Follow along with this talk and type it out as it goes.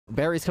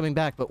Barry's coming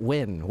back, but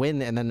when?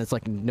 When? And then it's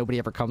like nobody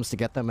ever comes to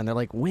get them, and they're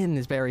like, when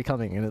is Barry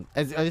coming? And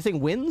are they saying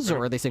wins,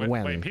 or are they saying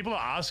when? Wait, people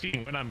are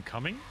asking when I'm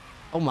coming?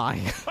 Oh my.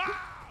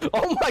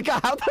 Oh my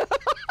god.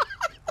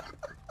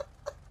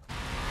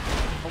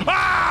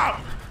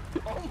 Ah!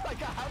 Oh my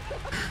god.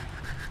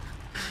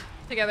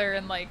 Together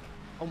in like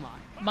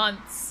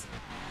months.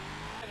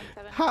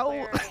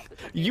 How?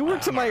 You were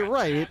to my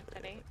right,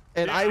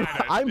 and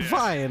I'm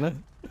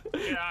fine.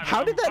 Yeah,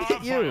 how did that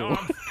hit you?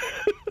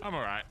 I'm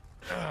alright.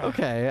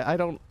 Okay, I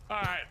don't.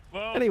 Alright,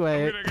 well,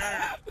 anyway. I'm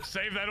gonna go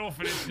save that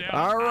orphanage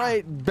now.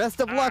 Alright,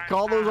 best of luck.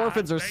 All those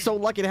orphans are so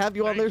lucky to have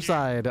you on their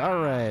side.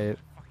 Alright.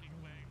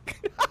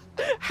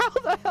 How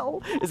the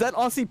hell? Is that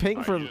Aussie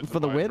Pink for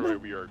the win?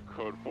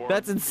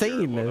 That's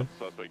insane. You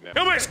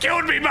almost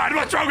killed me, man.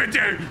 What's wrong with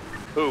you?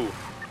 Who?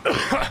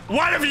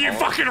 One of you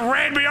fucking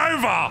ran me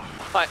over.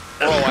 I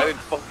didn't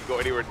fucking go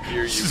anywhere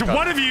near you.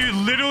 One of you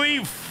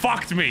literally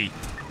fucked me.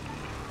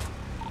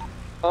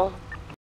 Oh.